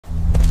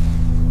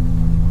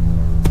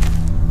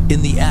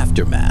In the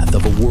aftermath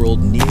of a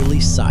world nearly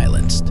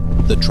silenced,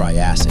 the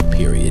Triassic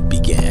period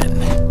began.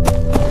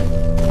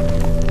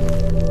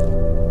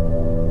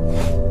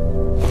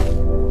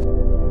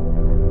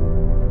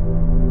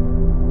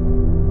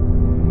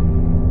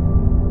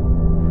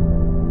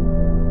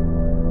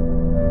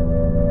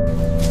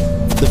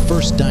 The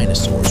first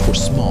dinosaurs were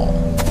small,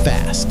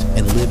 fast,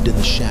 and lived in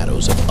the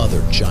shadows of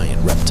other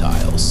giant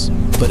reptiles.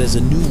 But as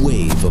a new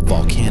wave of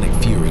volcanic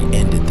fury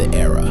ended the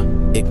era,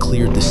 it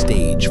cleared the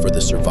stage for the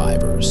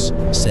survivors,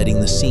 setting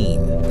the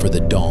scene for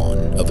the dawn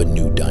of a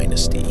new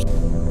dynasty.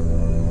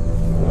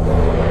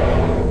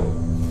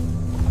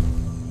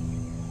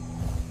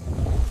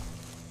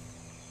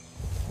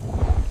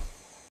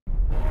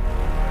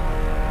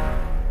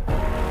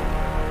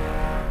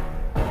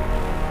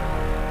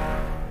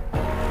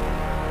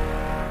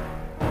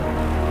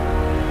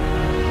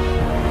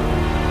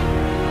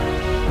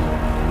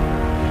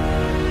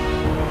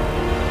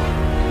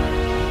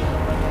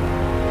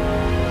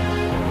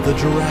 The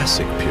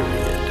Jurassic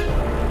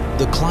period.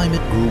 The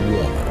climate grew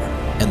warmer,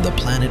 and the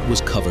planet was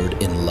covered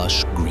in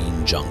lush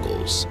green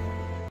jungles.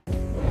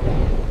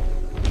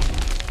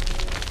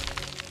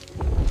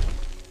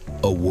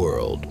 A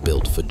world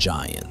built for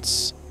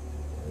giants.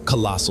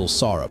 Colossal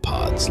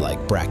sauropods like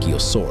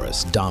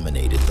Brachiosaurus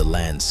dominated the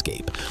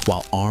landscape,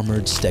 while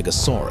armored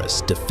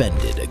Stegosaurus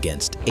defended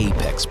against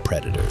apex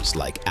predators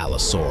like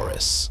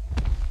Allosaurus.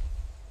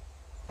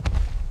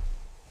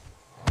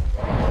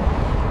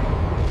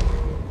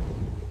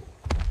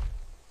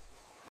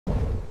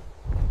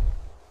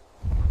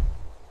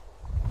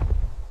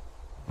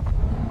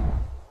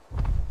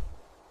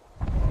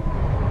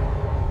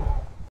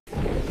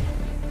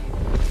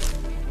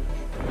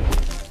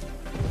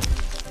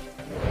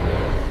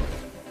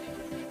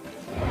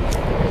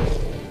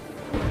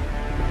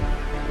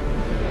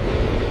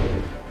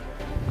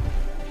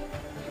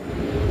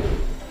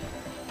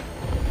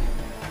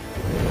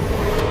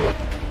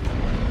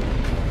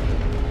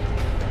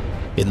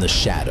 In the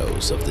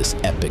shadows of this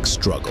epic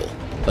struggle,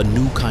 a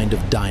new kind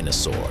of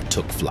dinosaur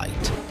took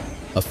flight,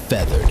 a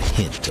feathered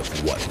hint of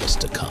what was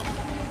to come.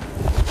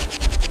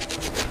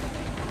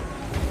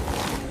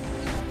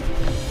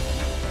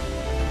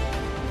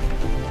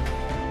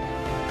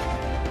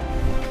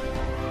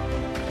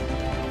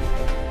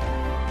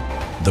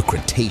 The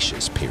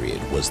Cretaceous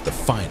period was the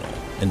final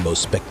and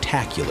most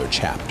spectacular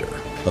chapter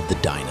of the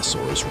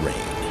dinosaurs' reign.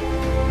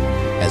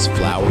 As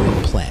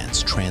flowering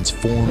plants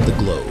transformed the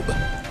globe,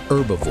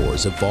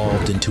 herbivores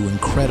evolved into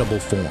incredible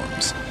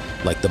forms,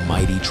 like the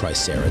mighty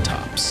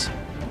Triceratops.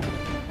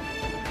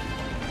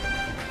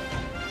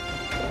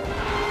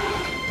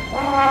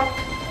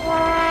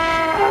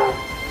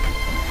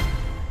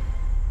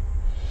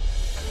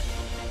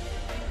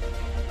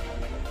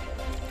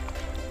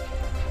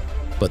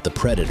 But the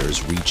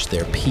predators reached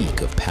their peak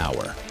of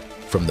power,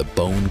 from the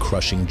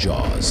bone-crushing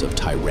jaws of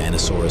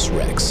Tyrannosaurus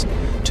rex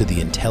to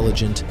the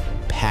intelligent,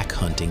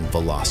 pack-hunting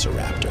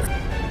Velociraptor.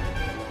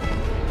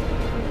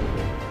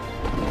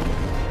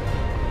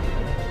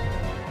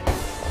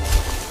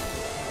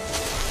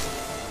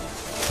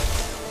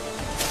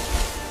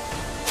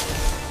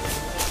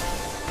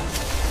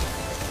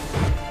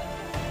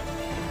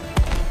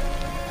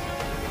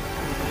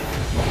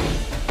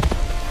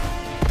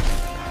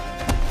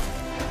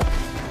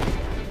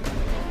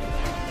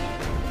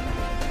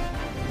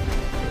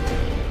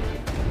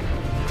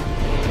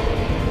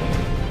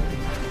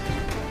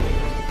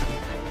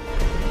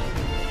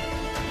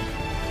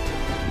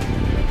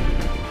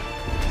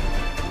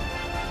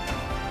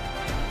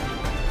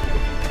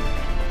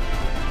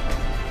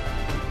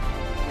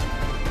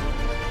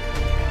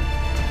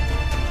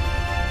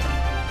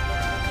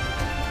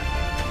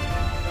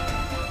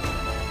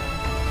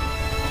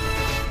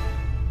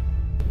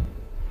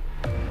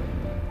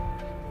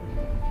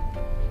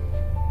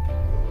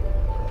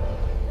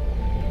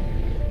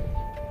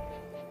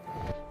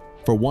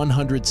 For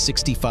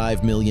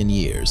 165 million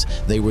years,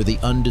 they were the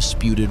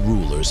undisputed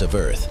rulers of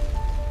Earth,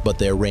 but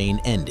their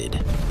reign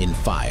ended in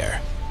fire.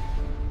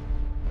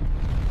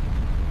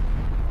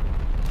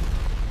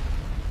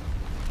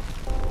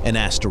 An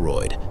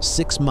asteroid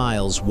 6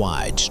 miles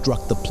wide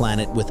struck the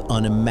planet with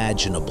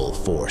unimaginable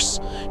force,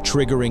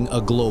 triggering a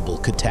global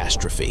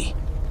catastrophe.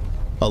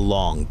 A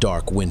long,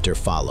 dark winter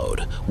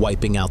followed,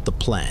 wiping out the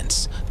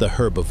plants, the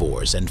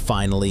herbivores, and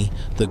finally,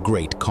 the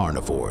great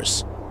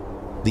carnivores.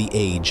 The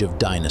age of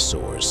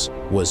dinosaurs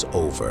was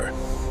over.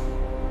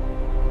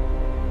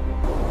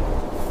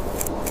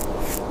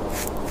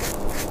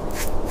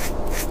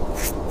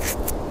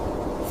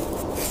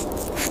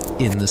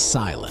 In the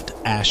silent,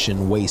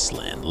 ashen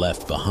wasteland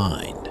left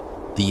behind,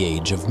 the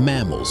age of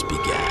mammals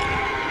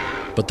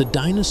began. But the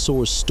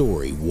dinosaurs'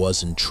 story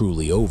wasn't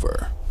truly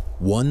over.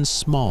 One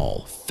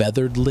small,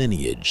 feathered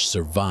lineage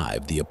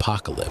survived the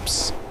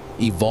apocalypse,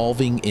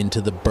 evolving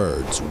into the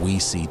birds we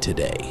see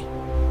today.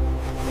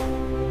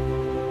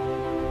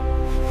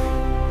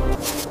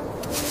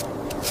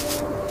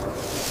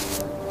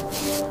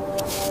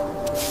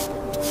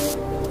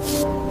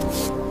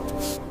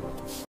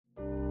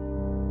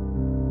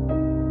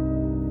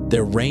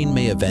 Their reign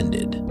may have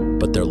ended,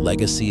 but their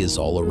legacy is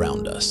all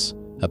around us,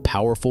 a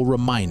powerful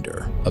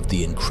reminder of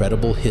the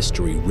incredible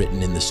history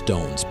written in the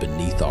stones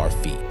beneath our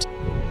feet.